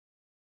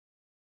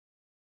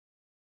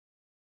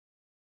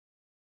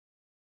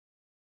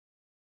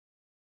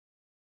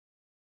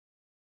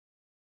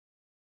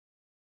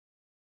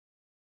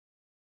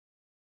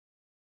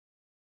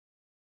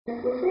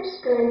We're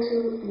first going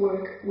to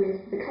work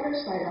with the color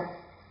side up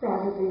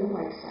rather than the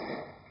white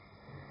side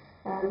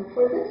up.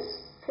 For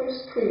this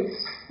first crease,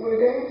 we're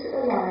going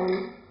to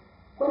align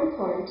one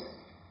point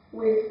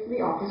with the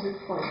opposite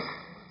point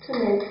to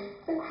make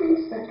a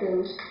crease that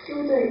goes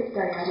through the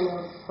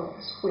diagonal of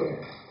the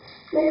square.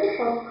 Make a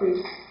sharp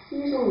crease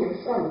using your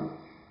thumb.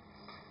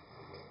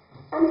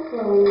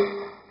 Unfold,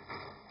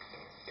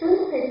 turn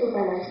the paper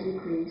by 90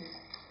 degrees,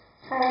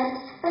 and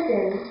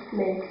again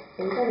make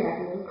a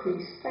diagonal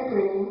crease by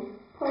bringing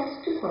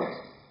point to point.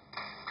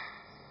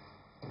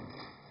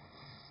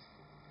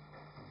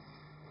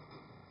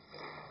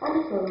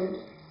 Unfold,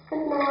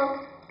 and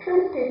now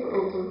turn the paper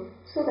over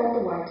so that the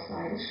white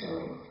side is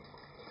showing.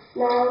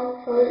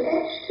 Now fold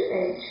edge to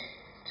edge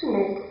to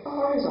make a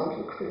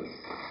horizontal crease.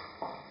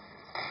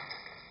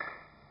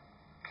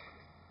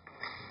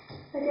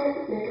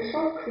 Again, make a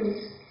sharp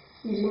crease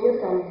using your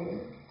thumbnail.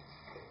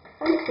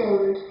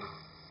 Unfold,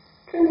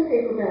 turn the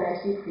paper by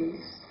 90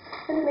 degrees,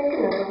 and make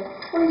another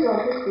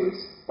horizontal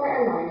crease by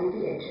aligning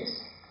the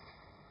edges.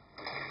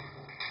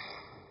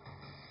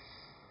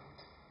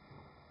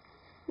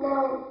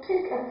 Now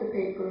take up the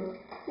paper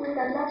with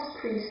that last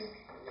crease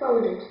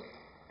folded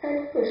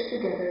and push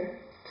together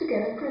to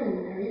get a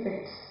preliminary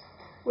base,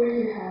 where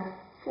you have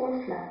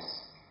 4 flaps,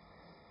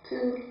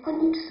 2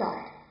 on each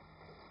side.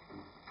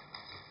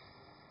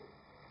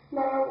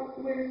 Now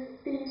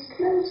with these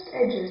closed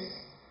edges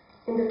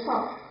in the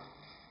top,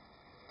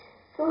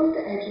 fold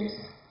the edges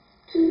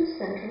to the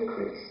central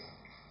crease.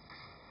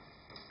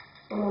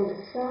 One on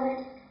this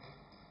side,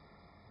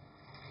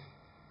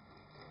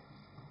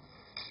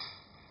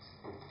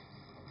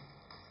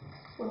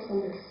 one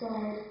on this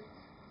side,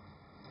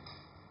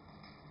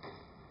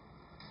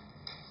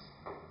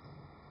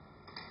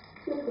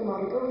 flip the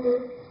model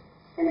over,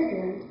 and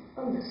again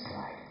on this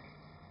side.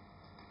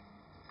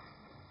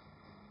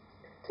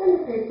 Turn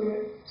the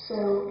paper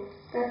so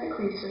that the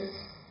creases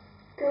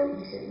go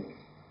easily.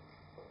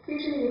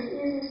 Usually it's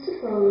easiest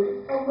to fold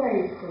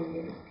away from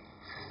you.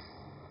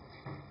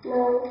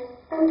 Now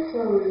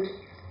unfold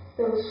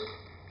those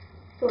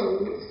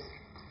folds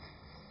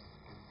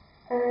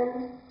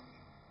and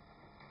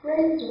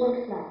raise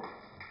one flap,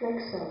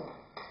 like so,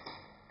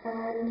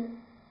 and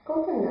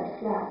open that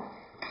flap.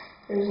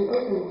 There's an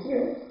opening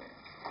here,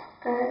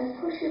 and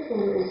push your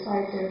finger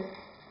inside there,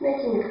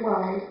 making it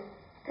wide,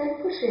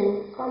 and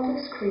pushing on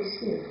this crease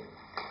here.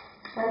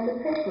 And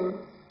the paper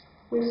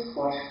will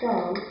squash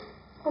down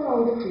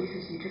along the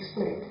creases you just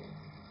made.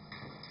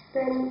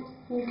 Then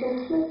you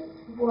can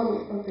flip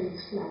one of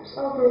these flaps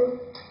over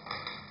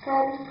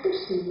and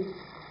proceed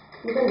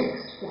with the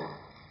next flap.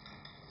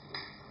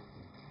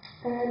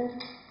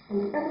 And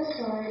on the other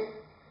side,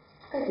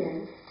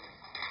 again,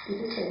 do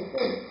the same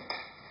thing.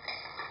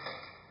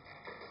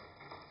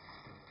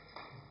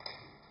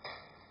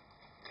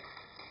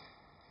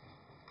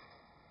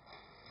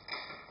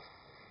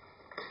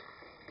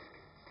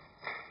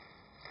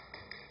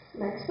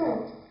 Like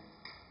so.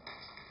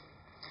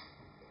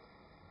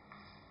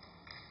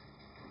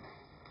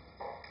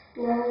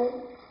 Now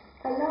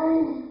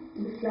align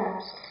the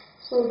flaps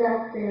so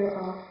that there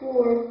are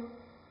 4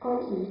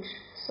 on each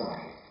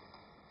side.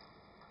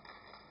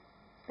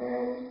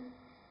 And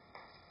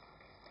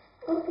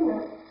open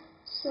up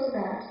so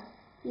that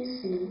you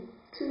see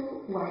 2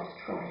 white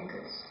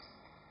triangles.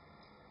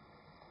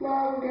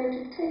 Now we're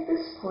going to take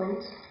this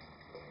point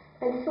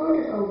and fold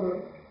it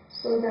over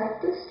so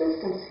that this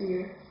distance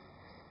here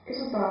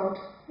is about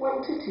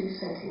 1 to 2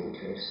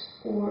 centimeters,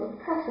 or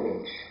half an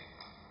inch.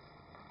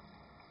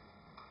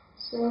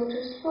 So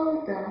just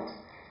fold that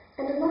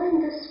and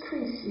align this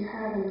crease you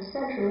have in the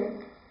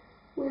center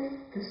with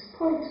this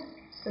point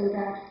so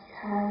that you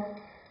have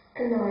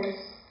a nice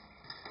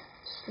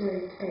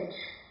straight edge,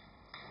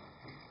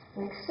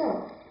 like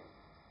so.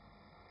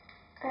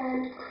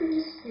 And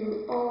crease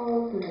through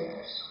all the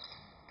layers.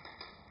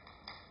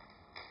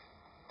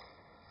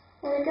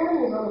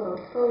 Origami is all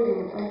about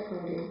folding and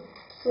unfolding.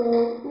 So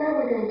now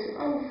we're going to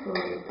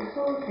unfold the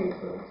whole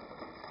paper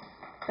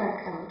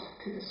back out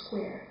to the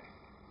square.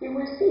 You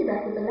will see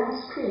that with the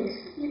last crease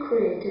you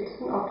created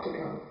an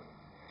octagon.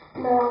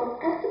 Now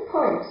at the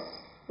points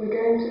we're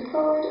going to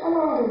fold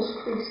along those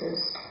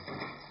creases,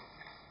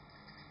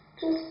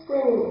 just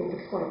bringing in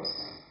the points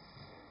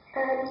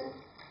and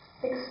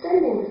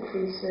extending the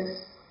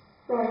creases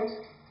right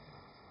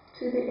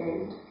to the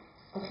end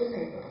of the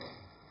paper.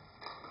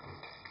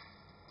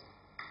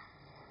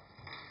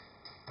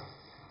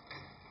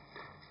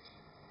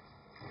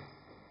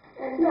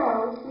 And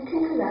now we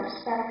can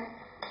collapse back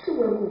to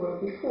where we were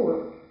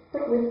before,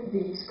 but with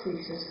these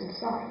creases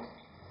inside.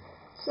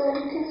 So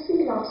you can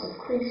see lots of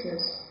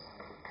creases.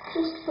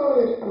 Just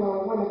fold it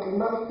along one of the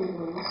mountain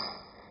ones,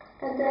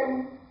 and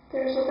then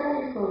there's a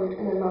valley fold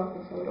and a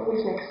mountain fold,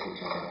 always next to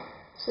each other.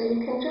 So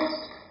you can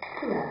just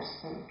collapse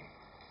them.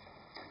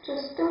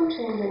 Just don't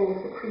change any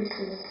of the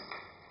creases.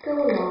 Go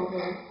along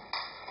them,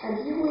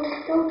 and you will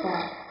go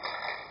back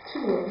to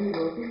where you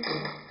were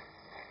before.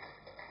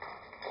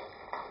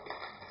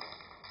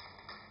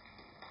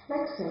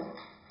 Like so.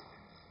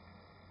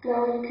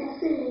 Now you can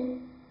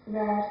see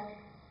that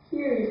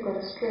Here you've got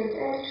a straight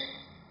edge,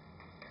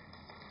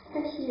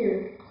 and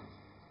here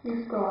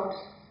you've got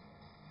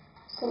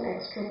some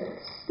extra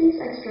bits.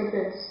 These extra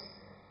bits,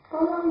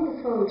 allowing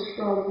the folds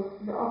from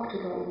the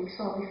octagon we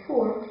saw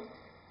before,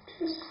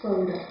 just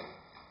fold up.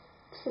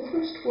 It's the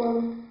first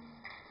one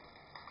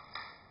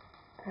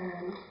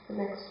and the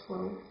next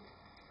one.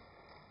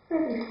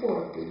 There will be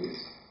 4 of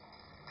these.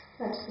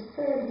 That's the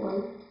third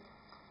one,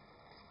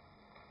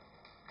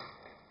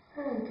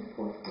 and the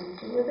 4th one's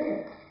over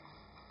there,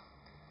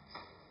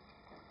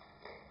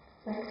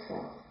 like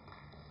so.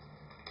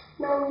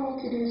 Now we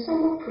need to do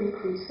some more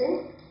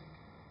pre-creasing,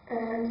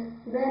 and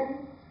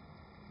then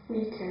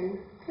we can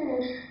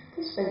finish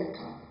the spinning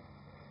top.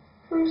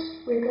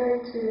 First, we're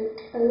going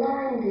to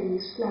align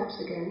these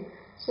flaps again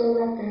so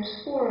that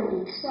there's 4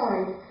 on each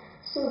side,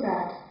 so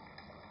that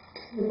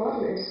the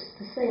bottle is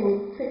the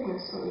same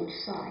thickness on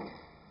each side.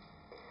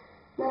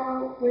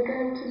 Now we're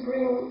going to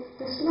bring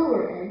this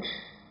lower edge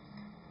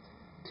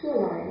to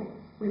align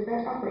with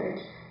that upper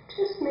edge,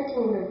 just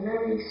making a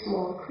very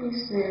small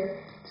crease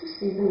there to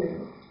see the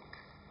middle.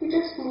 You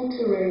just need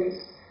to raise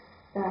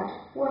that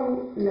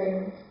one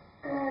layer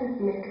and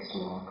make a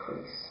small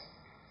crease.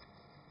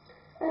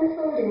 And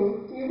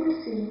folding, you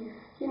will see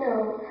you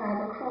now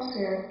have a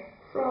crosshair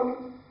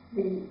from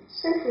the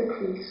central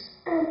crease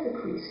and the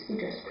crease you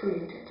just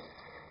created.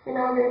 We're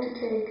now going to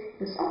take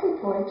this upper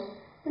point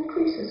and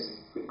crease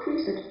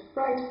it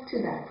right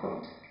to that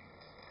point.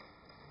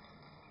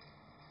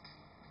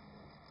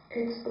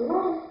 It's a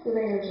lot of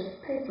layers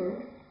of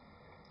paper,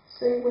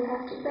 so you will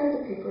have to bend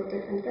the paper a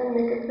bit and then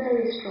make a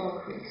very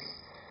strong crease.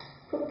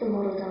 Put the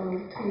model down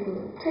on the table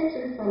and take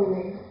your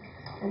thumbnail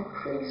and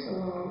crease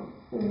along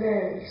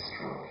very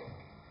strongly.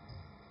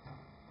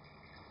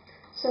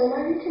 So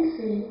now you can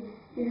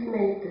see you've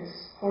made this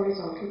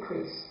horizontal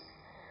crease.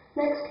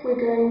 Next we're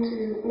going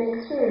to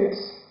make thirds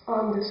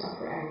on this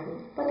upper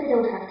angle, but they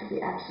don't have to be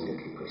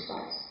absolutely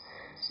precise.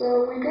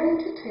 So we're going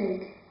to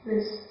take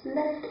this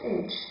left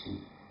edge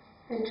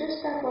and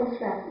just that one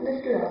flap,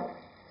 lift it up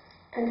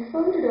and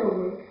fold it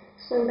over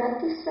so that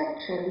this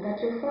section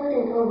that you're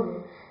folding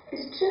over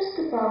is just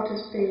about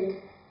as big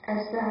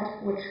as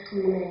that which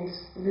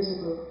remains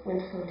visible when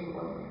folding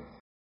over.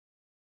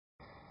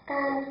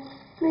 And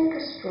make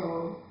a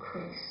strong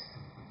crease.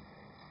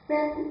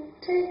 Then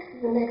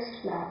take the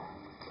next flap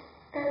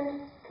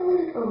and fold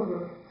it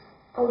over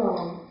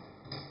along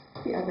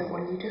the other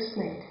one you just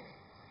made.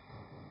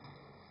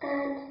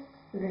 And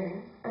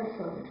then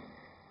unfold.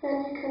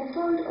 Then you can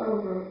fold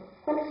over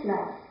one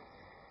flap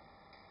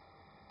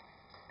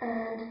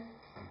and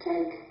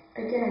take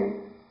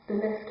again the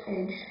left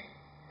edge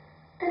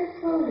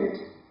and fold it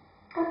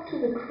up to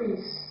the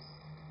crease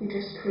you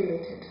just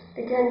created.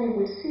 Again, you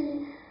will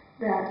see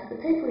that the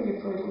paper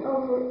you're folding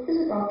over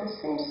is about the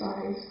same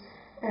size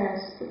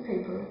as the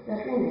paper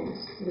that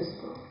remains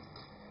visible.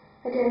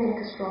 Again,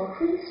 make a strong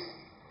crease,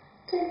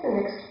 take the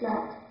next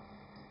flap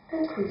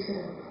and crease it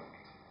over.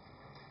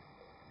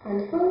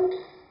 Unfold,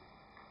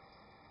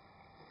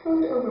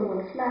 fold over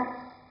one flap,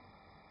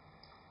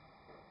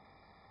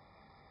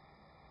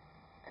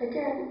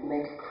 again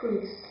make a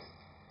crease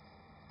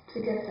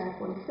to get that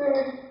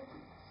 1/3,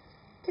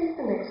 take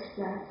the next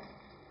flap,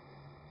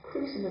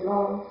 crease it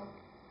along,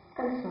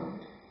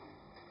 unfold,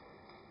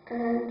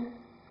 and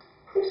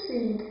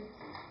proceed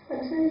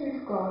until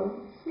you've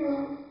gone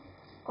through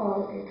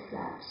all 8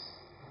 flaps.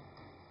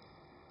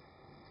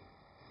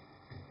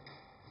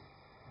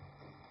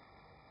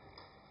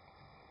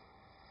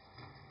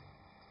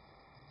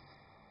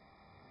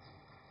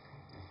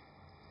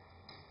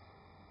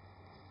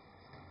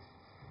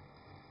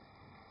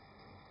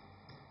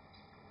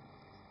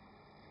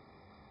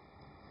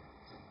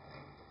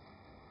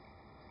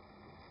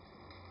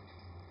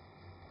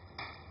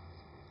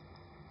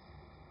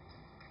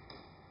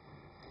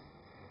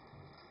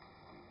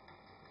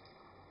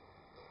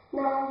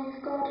 Now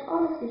you've got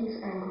all of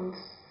these angles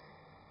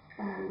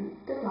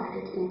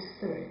divided into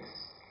thirds.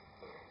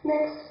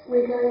 Next,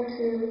 we're going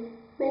to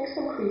make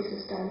some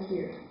creases down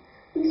here.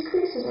 These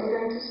creases are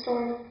going to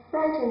start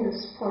right in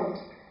this point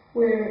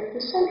where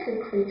the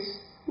central crease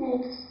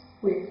meets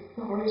with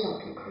the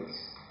horizontal crease.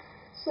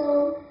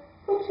 So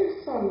put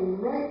your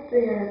thumb right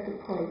there at the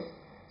point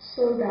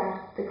so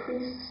that the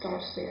crease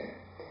starts there.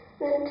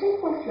 Then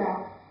take one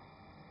flap,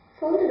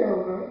 fold it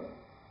over,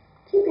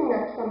 keeping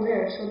that thumb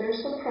there so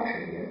there's some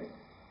pressure here,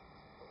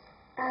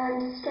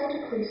 and start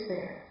a crease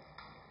there.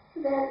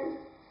 Then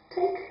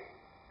take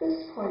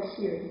this point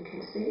here, you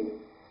can see,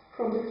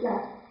 from the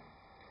flap,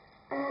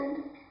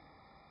 and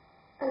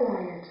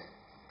align it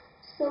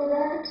so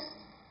that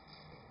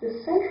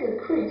the central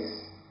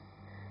crease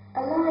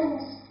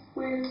aligns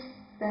with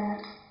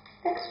that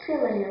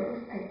extra layer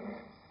of paper,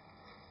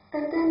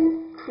 and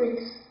then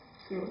crease